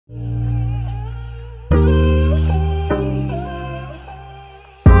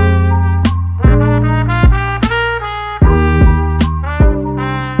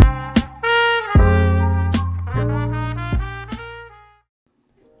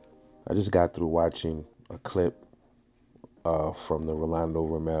I just got through watching a clip from the Rolando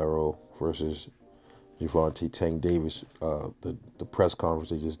Romero versus Javante Tank Davis, the press conference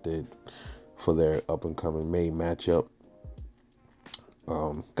they just did for their up and coming May matchup.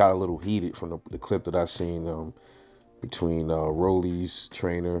 Got a little heated from the clip that I seen between Rolly's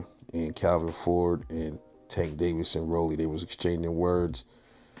trainer and Calvin Ford and Tank Davis and Rolly. They was exchanging words.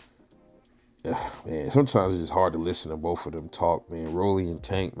 Man, sometimes it's just hard to listen to both of them talk, man. Rolly and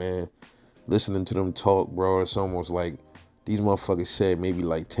Tank, man. Listening to them talk, bro, it's almost like these motherfuckers said maybe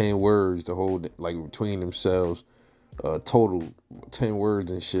like 10 words the whole, like between themselves, total 10 words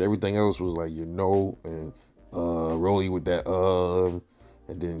and shit. Everything else was like, and Rolly with that,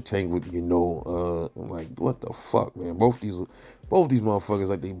 and then Tank with, I'm like, what the fuck, man? Both these motherfuckers,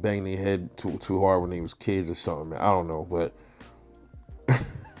 like they banged their head too hard when they was kids or something, man. I don't know, but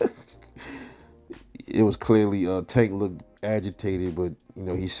it was clearly Tank looked agitated, but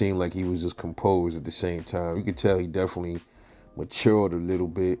he seemed like he was just composed at the same time. You could tell he definitely matured a little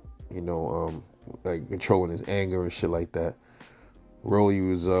bit, like controlling his anger and shit like that. Rolly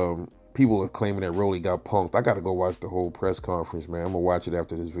was people are claiming that Rolly got punked. I gotta go watch the whole press conference, man. I'm gonna watch it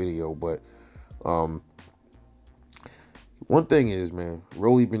after this video. But um one thing is, man,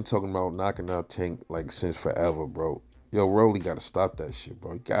 Rolly been talking about knocking out Tank like since forever, bro. Yo, Rolly gotta stop that shit,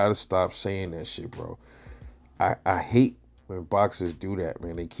 bro. You gotta stop saying that shit, bro. I hate when boxers do that,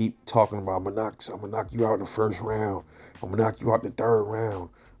 man. They keep talking about I'm gonna knock you out in the first round. I'm gonna knock you out in the third round.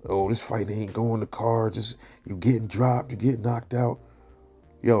 Oh, this fight ain't going to cards. You getting dropped, you get knocked out.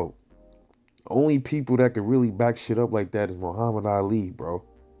 Yo, only people that can really back shit up like that is Muhammad Ali, bro.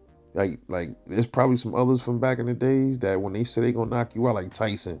 Like there's probably some others from back in the days that when they say they gonna knock you out, like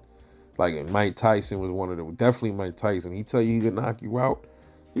Tyson. Like Mike Tyson was one of them. Definitely Mike Tyson. He tell you he gonna knock you out,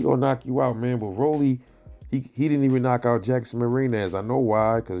 he gonna knock you out, man. But Rolly, he didn't even knock out Jackson Marinez. I know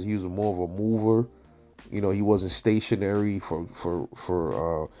why, because he was more of a mover. He wasn't stationary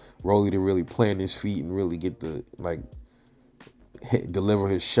for Rolly to really plant his feet and really get the deliver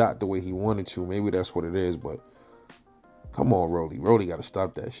his shot the way he wanted to. Maybe that's what it is, but come on, Rolly. Rolly got to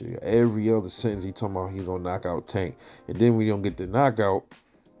stop that shit. Every other sentence he talking about, he gonna knock out Tank, and then when you don't get the knockout,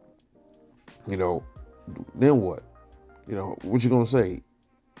 you know, then what? What you gonna say?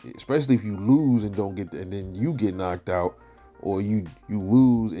 Especially if you lose and don't and then you get knocked out, or you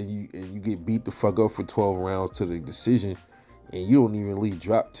lose and you get beat the fuck up for 12 rounds to the decision, and you don't even really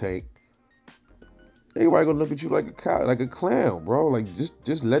drop Tank. Everybody gonna look at you like a cow, like a clown, bro. Like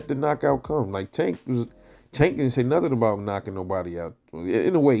just let the knockout come. Like Tank didn't say nothing about knocking nobody out.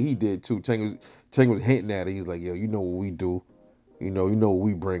 In a way, he did too. Tank was hinting at it. He's like, yo, you know what we do. You know what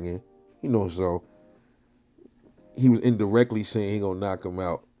we bring in. So he was indirectly saying he gonna knock him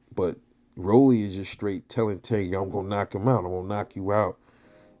out. But Rolly is just straight telling Tank, yo, I'm gonna knock him out. I'm gonna knock you out.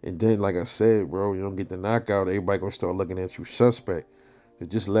 And then, like I said, bro, you don't get the knockout, everybody gonna start looking at you suspect. So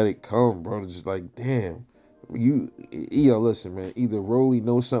just let it come, bro. Just like, damn. Listen, man. Either Rolly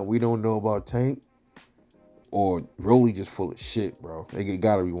knows something we don't know about Tank, or Rolly just full of shit, bro. It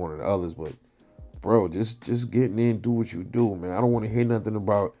gotta be one of the others, but bro, just getting in, do what you do, man. I don't want to hear nothing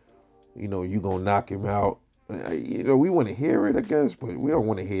about, you gonna knock him out. We want to hear it, I guess, but we don't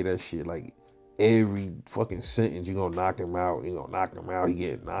want to hear that shit like every fucking sentence. You gonna knock him out. You gonna knock him out. He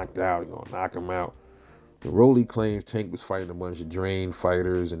get knocked out. You gonna knock him out. And Rolly claims Tank was fighting a bunch of drained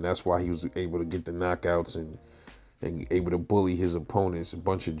fighters, and that's why he was able to get the knockouts and able to bully his opponents, a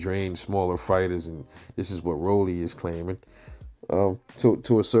bunch of drained smaller fighters, and this is what Rolly is claiming.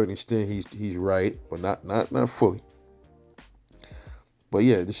 To a certain extent, he's right, but not fully. But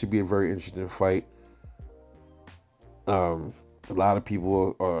yeah, this should be a very interesting fight. A lot of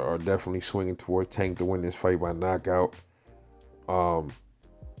people are definitely swinging towards Tank to win this fight by knockout. Um,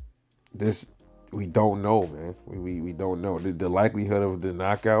 this we don't know, man. We don't know the likelihood of the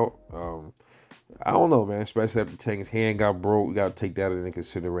knockout. I don't know, man. Especially after Tank's hand got broke, we got to take that into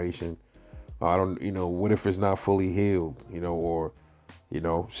consideration. I don't, what if it's not fully healed,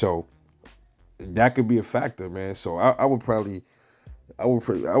 so that could be a factor, man. So I would probably, I would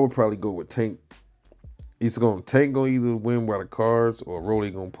probably go with Tank. Tank gonna either win by the cards or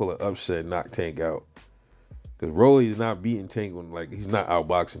Rolly gonna pull an upset, and knock Tank out. Because Rolly is not beating Tank he's not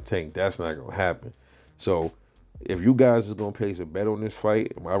outboxing Tank. That's not gonna happen. So if you guys is gonna place a bet on this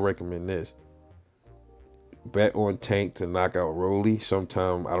fight, I recommend this. Bet on Tank to knock out Rolly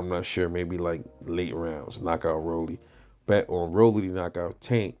sometime, I'm not sure, maybe like late rounds, knock out Rolly. Bet on Rolly to knock out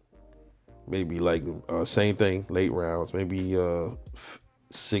Tank, maybe like same thing, late rounds, maybe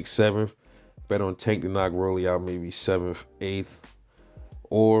sixth, seventh. Bet on Tank to knock Rolly out, maybe seventh, eighth,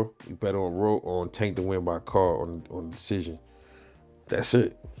 or you bet on Tank to win by car on decision. That's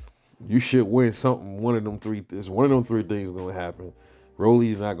it. You should win something. One of them three. One of them three things is gonna happen.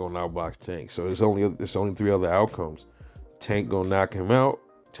 Rolly's not gonna outbox Tank. So it's only three other outcomes. Tank gonna knock him out.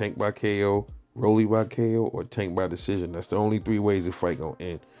 Tank by KO. Rolly by KO, or Tank by decision. That's the only three ways the fight gonna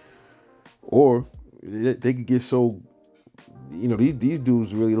end. Or they could get so, these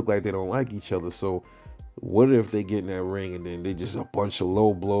dudes really look like they don't like each other. So what if they get in that ring and then they just a bunch of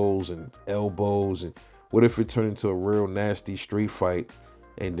low blows and elbows, and what if it turned into a real nasty street fight,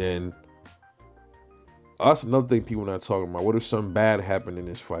 and then that's another thing people not talking about. What if something bad happened in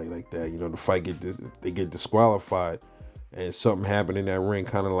this fight like that? The fight they get disqualified, and something happened in that ring,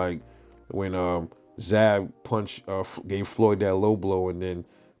 kind of like when Zab gave Floyd that low blow, and then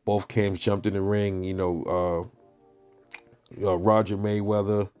both cams jumped in the ring. Roger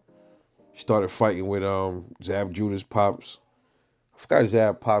Mayweather started fighting with Zab Judah's pops. I forgot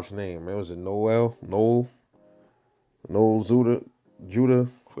Zab pops name. Man, was it Noel Judah?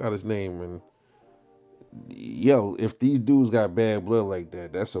 I forgot his name. And yo, if these dudes got bad blood like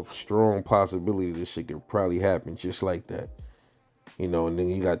that, that's a strong possibility this shit could probably happen just like that. And then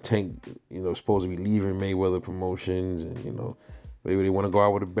you got Tank, supposed to be leaving Mayweather Promotions, and maybe they want to go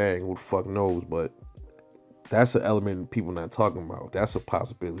out with a bang. Who the fuck knows? But that's an element people not talking about. That's a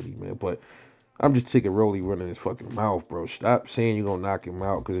possibility, man. But I'm just taking Rolly running his fucking mouth, bro. Stop saying you're gonna knock him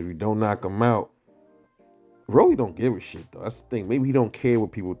out, because if you don't knock him out, Rolly don't give a shit though. That's the thing. Maybe he don't care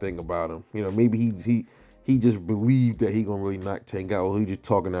what people think about him. Maybe he just believed that he gonna really knock Tank out, or he just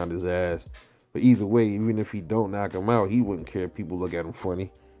talking out his ass. But either way, even if he don't knock him out, he wouldn't care if people look at him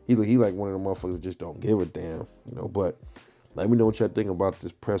funny. He like one of the motherfuckers that just don't give a damn. But let me know what y'all think about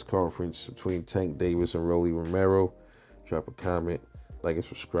this press conference between Tank Davis and Rolly Romero. Drop a comment, like and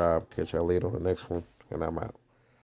subscribe. Catch y'all later on the next one, and I'm out.